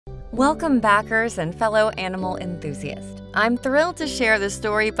Welcome backers and fellow animal enthusiasts. I'm thrilled to share the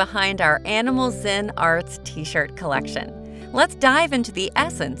story behind our Animal Zen Arts t-shirt collection. Let's dive into the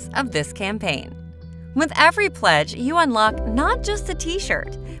essence of this campaign. With every pledge, you unlock not just a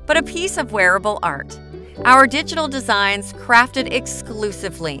t-shirt, but a piece of wearable art. Our digital designs, crafted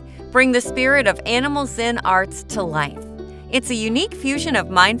exclusively, bring the spirit of Animal Zen Arts to life. It's a unique fusion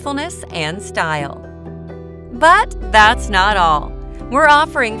of mindfulness and style. But that's not all. We're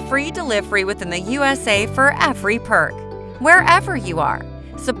offering free delivery within the USA for every perk, wherever you are.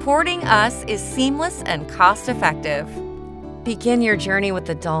 Supporting us is seamless and cost-effective. Begin your journey with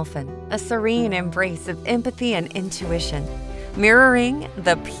the dolphin, a serene embrace of empathy and intuition, mirroring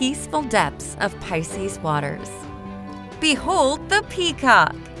the peaceful depths of Pisces waters. Behold the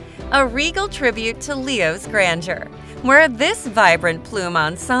peacock, a regal tribute to Leo's grandeur, where this vibrant plume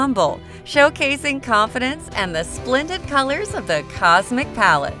ensemble showcasing confidence and the splendid colors of the cosmic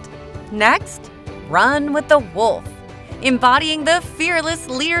palette. Next, run with the wolf, embodying the fearless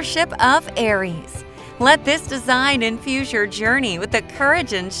leadership of Aries. Let this design infuse your journey with the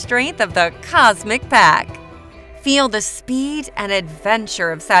courage and strength of the cosmic pack. Feel the speed and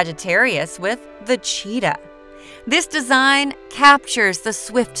adventure of Sagittarius with the cheetah. This design captures the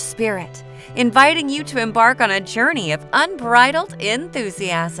swift spirit, inviting you to embark on a journey of unbridled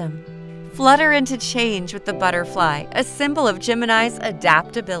enthusiasm. Flutter into change with the butterfly, a symbol of Gemini's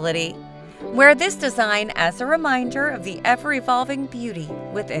adaptability. Wear this design as a reminder of the ever-evolving beauty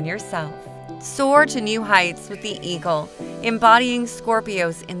within yourself. Soar to new heights with the eagle, embodying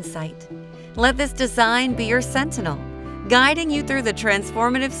Scorpio's insight. Let this design be your sentinel, guiding you through the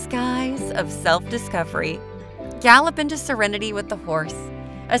transformative skies of self-discovery. Gallop into serenity with the horse,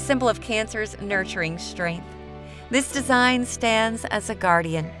 a symbol of Cancer's nurturing strength. This design stands as a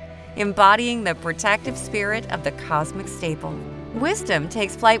guardian, embodying the protective spirit of the cosmic staple. Wisdom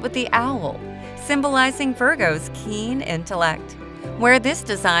takes flight with the owl, symbolizing Virgo's keen intellect. Wear this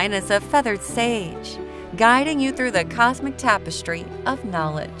design as a feathered sage, guiding you through the cosmic tapestry of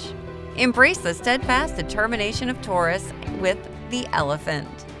knowledge. Embrace the steadfast determination of Taurus with the elephant.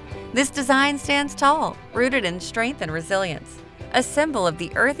 This design stands tall, rooted in strength and resilience, a symbol of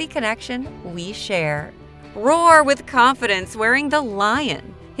the earthy connection we share. Roar with confidence wearing the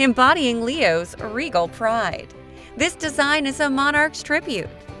lion, embodying Leo's regal pride. This design is a monarch's tribute,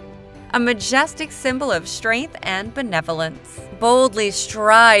 a majestic symbol of strength and benevolence. Boldly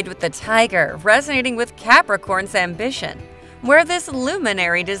stride with the tiger, resonating with Capricorn's ambition. Wear this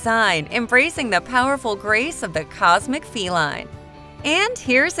luminary design, embracing the powerful grace of the cosmic feline. And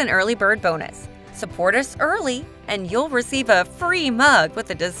here's an early bird bonus. Support us early, and you'll receive a free mug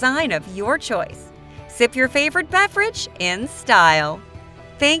with a design of your choice. Sip your favorite beverage in style.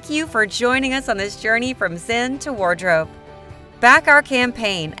 Thank you for joining us on this journey from Zen to wardrobe. Back our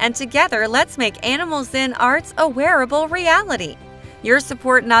campaign, and together let's make Animal Zen Arts a wearable reality. Your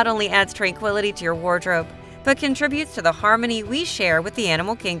support not only adds tranquility to your wardrobe, but contributes to the harmony we share with the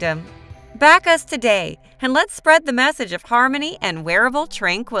animal kingdom. Back us today, and let's spread the message of harmony and wearable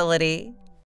tranquility.